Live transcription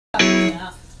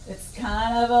It's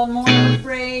kind of a more of a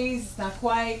phrase, not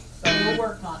quite, but we'll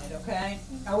work on it, okay?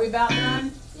 Are we about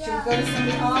done? Yeah. Should we go to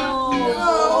somebody? Oh,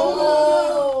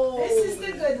 no. This is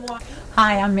the good one.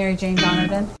 Hi, I'm Mary Jane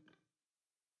Donovan.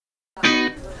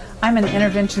 I'm an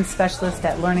intervention specialist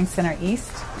at Learning Center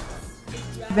East.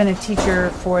 I've been a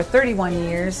teacher for 31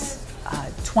 years,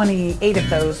 28 of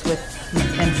those with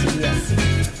MCESC.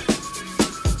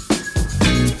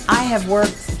 I have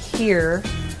worked here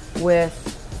with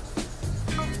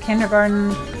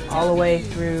kindergarten all the way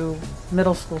through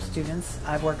middle school students.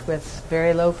 I've worked with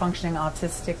very low functioning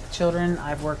autistic children.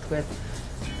 I've worked with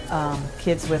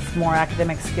kids with more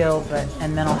academic skill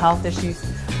and mental health issues.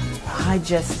 I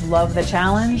just love the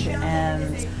challenge,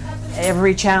 and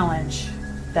every challenge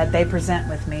that they present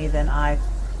with me, then I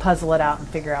puzzle it out and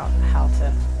figure out how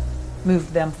to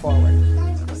move them forward.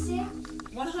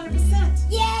 100%.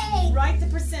 Yay! Write the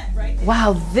percent, right?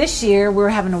 Wow, this year we're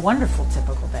having a wonderful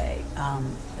typical day.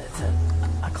 It's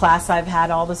a class I've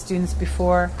had all the students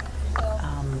before.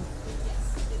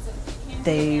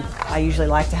 I usually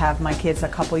like to have my kids a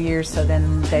couple years so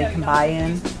then they can buy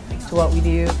in to what we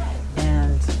do,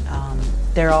 and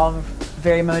they're all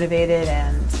very motivated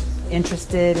and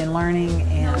interested in learning,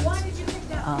 and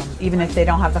even if they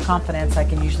don't have the confidence, I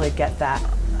can usually get that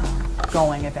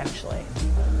going eventually.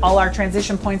 All our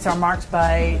transition points are marked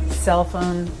by cell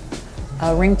phone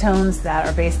ringtones that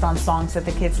are based on songs that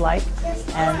the kids like,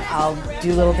 and I'll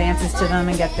do little dances to them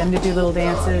and get them to do little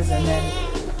dances, and then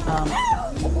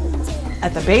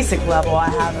at the basic level I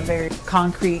have a very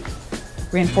concrete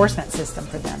reinforcement system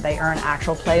for them. They earn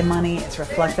actual play money. It's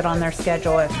reflected on their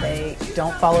schedule. If they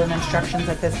don't follow the instructions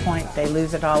at this point, they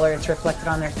lose $1. It's reflected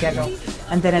on their schedule.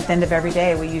 And then at the end of every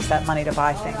day, we use that money to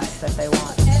buy things that they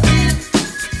want.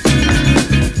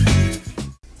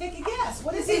 Take a guess.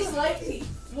 What does he look like?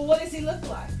 Well, what does he look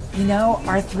like? You know,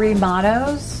 our 3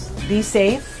 mottos: be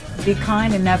safe, be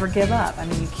kind, and never give up. I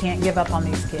mean, you can't give up on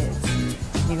these kids.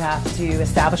 You have to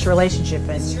establish a relationship,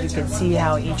 and you can see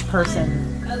how each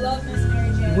person,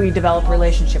 we develop a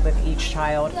relationship with each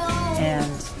child, and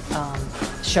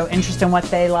show interest in what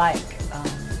they like,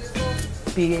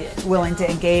 be willing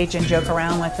to engage and joke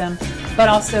around with them, but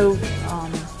also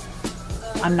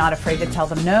I'm not afraid to tell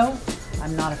them no.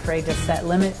 I'm not afraid to set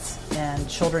limits, and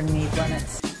children need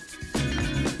limits.